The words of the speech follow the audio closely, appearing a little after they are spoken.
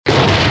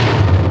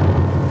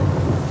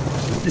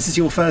This is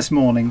your first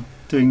morning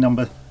doing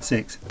number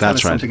 6. Tell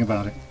us something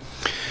about it.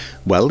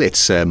 Well,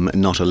 it's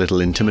not a little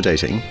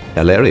intimidating.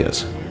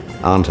 Hilarious,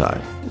 aren't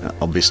I?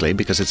 Obviously,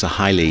 because it's a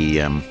highly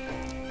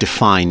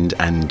defined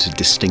and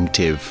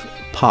distinctive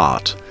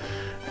part,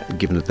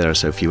 given that there are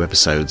so few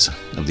episodes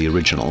of the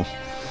original,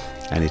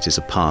 and it is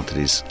a part that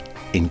is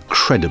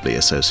incredibly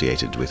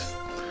associated with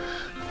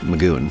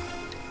Magoon.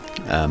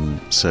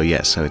 So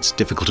it's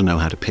difficult to know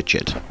how to pitch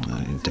it,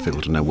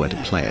 difficult to know where to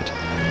play it.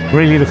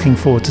 Really looking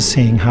forward to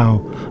seeing how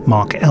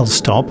Mark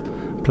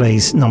Elstob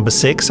plays number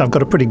 6. I've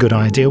got a pretty good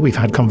idea. We've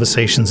had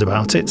conversations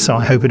about it, so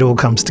I hope it all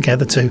comes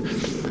together to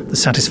the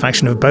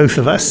satisfaction of both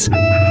of us.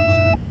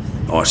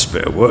 Nice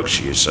bit of work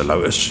she is, Sir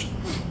Lotus.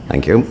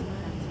 Thank you.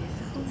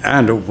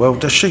 And well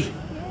does she?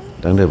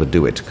 Don't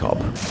overdo it,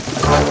 Cobb.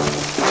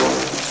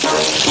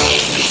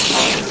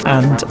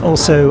 And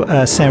also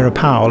Sarah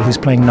Powell, who's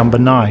playing number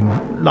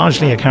 9,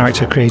 largely a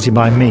character created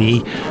by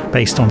me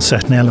based on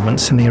certain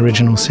elements in the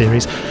original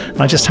series. And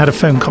I just had a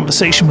phone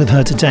conversation with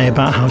her today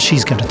about how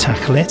she's going to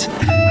tackle it.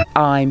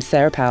 I'm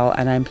Sarah Powell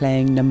and I'm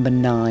playing number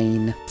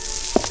 9.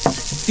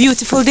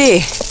 Beautiful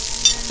day.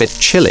 Bit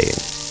chilly.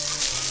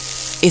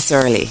 It's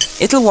early.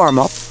 It'll warm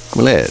up.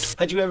 Will it?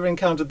 Had you ever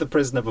encountered the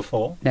prisoner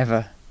before?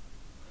 Never.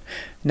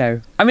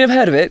 No. I mean, I've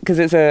heard of it because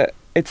it's a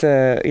It's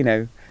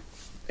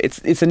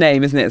a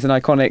name, isn't it? It's an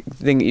iconic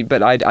thing,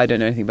 but I don't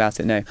know anything about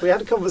it. No. We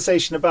had a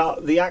conversation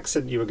about the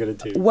accent you were going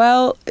to do.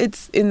 Well,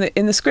 it's in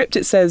the script.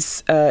 It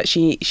says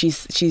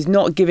she's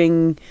not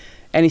giving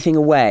anything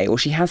away, or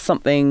she has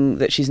something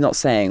that she's not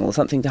saying, or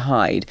something to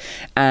hide,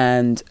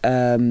 and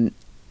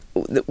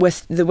the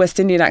West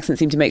Indian accent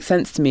seemed to make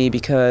sense to me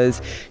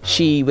because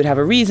she would have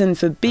a reason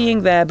for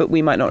being there, but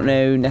we might not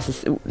know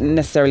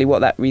necessarily what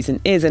that reason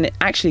is, and it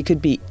actually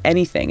could be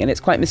anything, and it's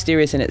quite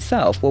mysterious in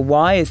itself. Well,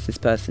 why is this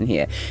person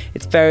here?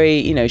 It's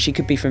very, she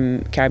could be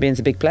from Caribbean's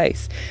a big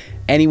place.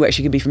 Anywhere,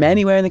 she could be from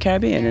anywhere in the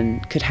Caribbean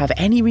and could have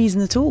any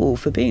reason at all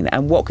for being there.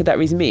 And what could that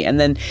reason be? And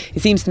then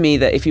it seems to me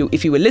that if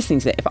you were listening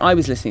to it, if I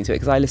was listening to it,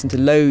 because I listen to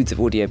loads of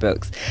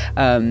audiobooks,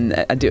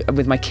 I do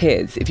with my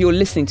kids. If you're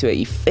listening to it,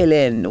 you fill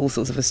in all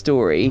sorts of a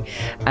story,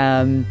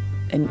 and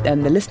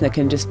the listener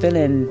can just fill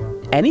in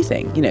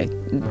anything,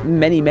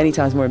 many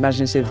times more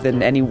imaginative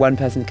than any one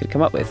person could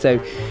come up with.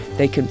 So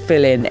they can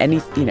fill in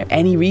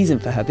any reason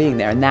for her being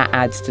there, and that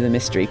adds to the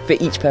mystery for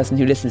each person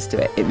who listens to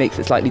it. It makes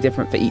it slightly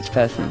different for each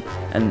person,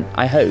 and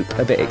I hope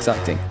a bit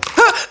exciting.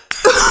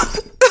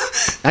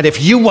 And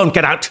if you won't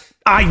get out,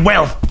 I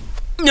will.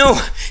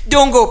 No,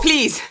 don't go,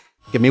 please.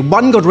 Give me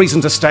one good reason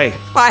to stay.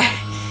 Why,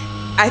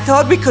 I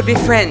thought we could be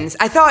friends.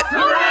 I thought...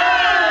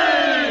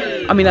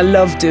 I mean, I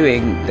love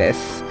doing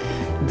this.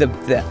 The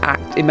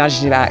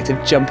imaginative act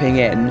of jumping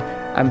in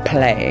and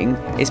playing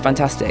is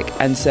fantastic.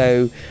 And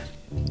so,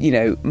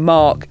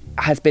 Mark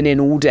has been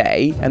in all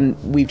day and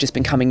we've just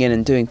been coming in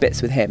and doing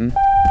bits with him.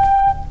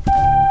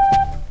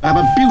 Have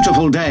a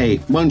beautiful day,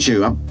 won't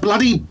you? A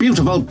bloody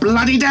beautiful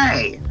bloody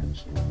day!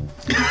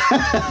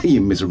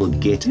 You miserable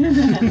git.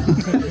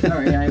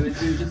 Sorry, I was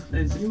just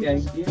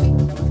going.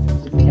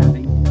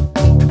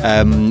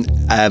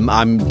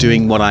 I'm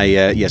doing what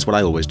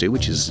I always do,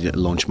 which is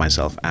launch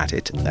myself at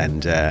it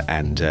and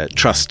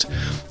trust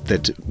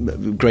that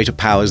greater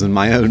powers than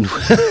my own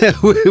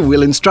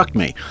will instruct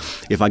me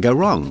if I go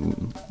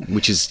wrong,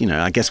 which is,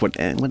 I guess what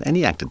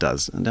any actor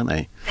does, don't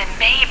they? There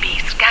may be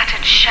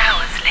scattered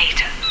showers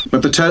later.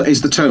 But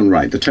is the tone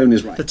right? The tone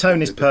is right. The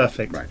tone is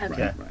perfect.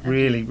 Right.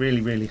 Really,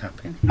 really, really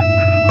happy.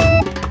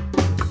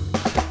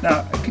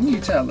 Now, can you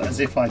tell, as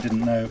if I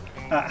didn't know,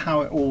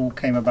 how it all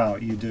came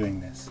about, you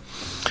doing this?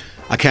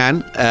 I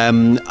can.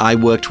 I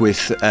worked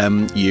with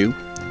you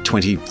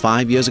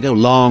 25 years ago,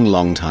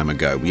 long time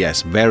ago.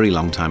 Yes, very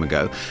long time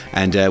ago.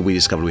 And we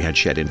discovered we had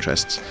shared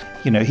interests.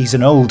 He's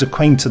an old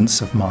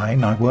acquaintance of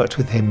mine. I worked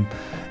with him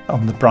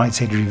on the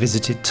Brideshead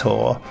Revisited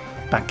tour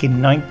back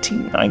in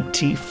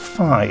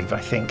 1995, I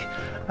think.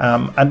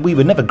 And we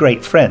were never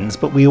great friends,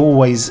 but we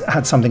always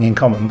had something in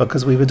common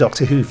because we were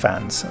Doctor Who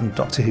fans, and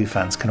Doctor Who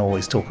fans can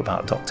always talk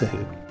about Doctor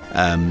Who.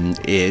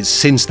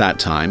 Since that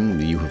time,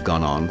 you have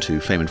gone on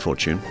to Fame and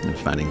Fortune, and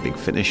Finding Big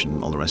Finish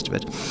and all the rest of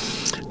it.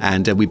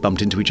 And we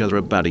bumped into each other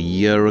about a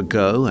year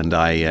ago, and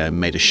I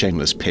made a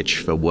shameless pitch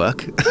for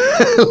work,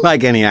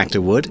 like any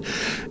actor would.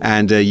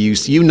 And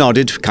you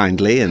nodded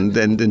kindly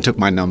and took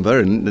my number,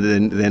 and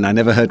then I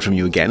never heard from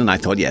you again. And I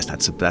thought, yes,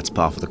 that's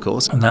par for the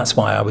course. And that's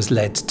why I was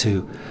led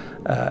to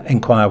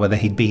inquire whether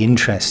he'd be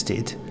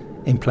interested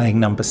in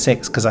playing number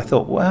 6, because I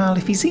thought, well,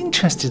 if he's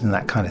interested in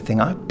that kind of thing,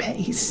 I bet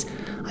he's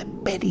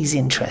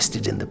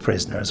interested in The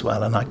Prisoner as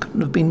well, and I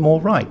couldn't have been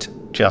more right,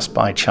 just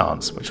by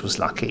chance, which was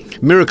lucky.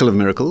 Miracle of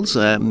miracles,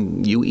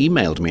 you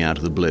emailed me out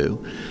of the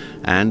blue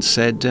and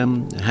said,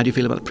 how do you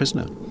feel about The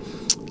Prisoner?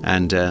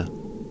 And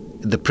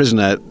The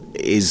Prisoner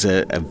is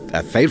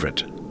a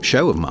favourite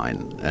show of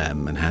mine,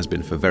 and has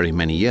been for very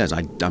many years.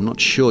 I'm not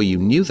sure you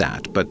knew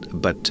that,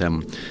 but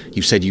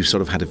you said you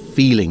sort of had a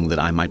feeling that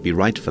I might be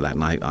right for that,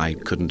 and I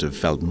couldn't have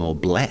felt more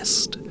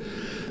blessed.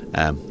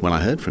 when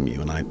I heard from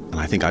you, and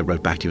I think I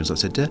wrote back to you and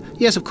said,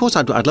 yes, of course,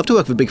 I'd love to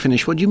work for Big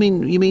Finish. What do you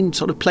mean? You mean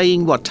sort of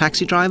playing,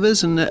 taxi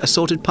drivers and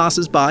assorted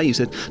passers-by? You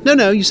said,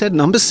 no, you said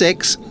number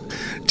 6.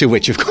 To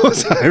which, of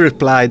course, I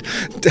replied,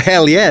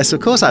 hell yes,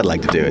 of course I'd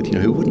like to do it.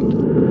 Who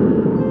wouldn't?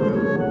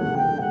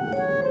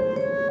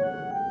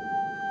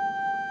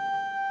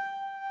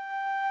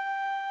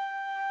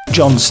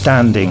 John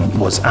Standing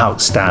was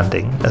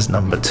outstanding as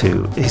number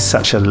 2. He's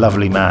such a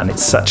lovely man.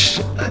 It's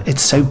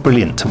so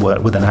brilliant to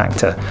work with an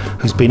actor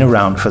who's been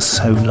around for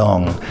so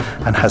long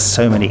and has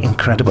so many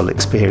incredible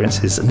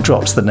experiences and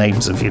drops the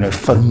names of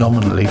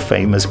phenomenally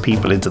famous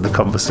people into the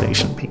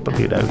conversation. People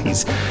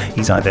he's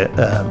either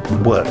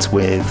worked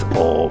with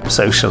or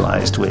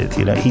socialised with.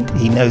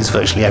 He knows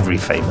virtually every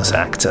famous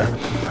actor,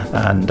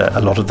 and a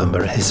lot of them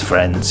are his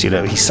friends.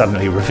 He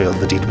suddenly revealed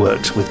that he'd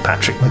worked with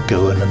Patrick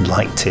McGoohan and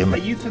liked him. Are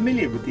you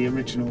familiar with the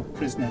original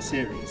Prisoner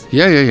series?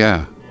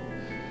 Yeah.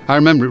 I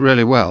remember it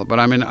really well, but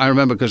I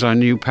remember because I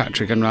knew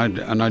Patrick and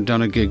I'd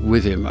done a gig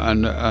with him,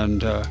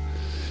 and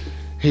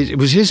it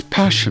was his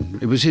passion.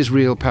 It was his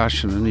real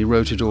passion, and he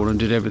wrote it all and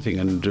did everything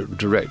and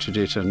directed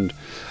it, and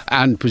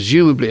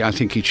presumably I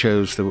think he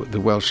chose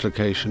the Welsh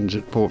locations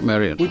at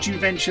Portmeirion. Would you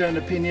venture an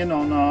opinion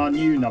on our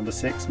new number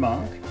 6,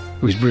 Mark?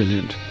 It was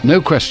brilliant,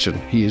 no question.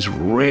 He is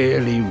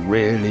really,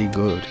 really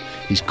good.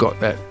 He's got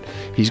that.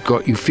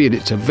 You feel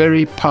it's a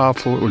very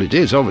powerful, well, it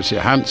is obviously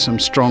a handsome,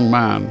 strong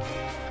man,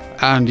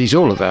 and he's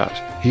all of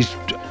that. He's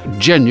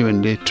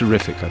genuinely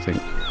terrific, I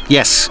think.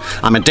 Yes,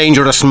 I'm a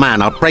dangerous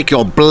man. I'll break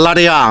your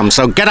bloody arm,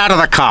 so get out of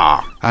the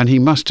car. And he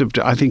must have,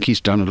 I think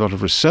he's done a lot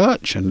of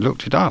research and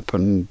looked it up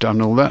and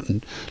done all that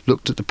and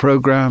looked at the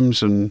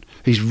programmes, and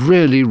he's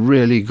really,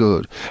 really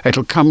good.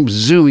 It'll come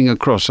zooming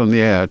across on the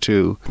air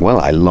too. Well,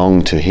 I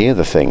long to hear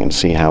the thing and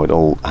see how it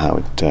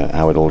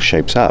all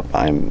shapes up.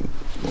 I'm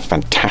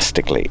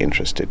fantastically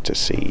interested to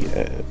see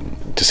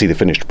the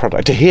finished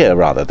product, to hear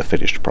rather the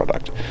finished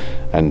product,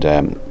 and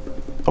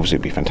obviously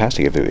it'd be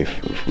fantastic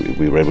if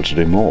we were able to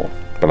do more.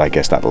 But I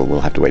guess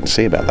we'll have to wait and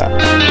see about that.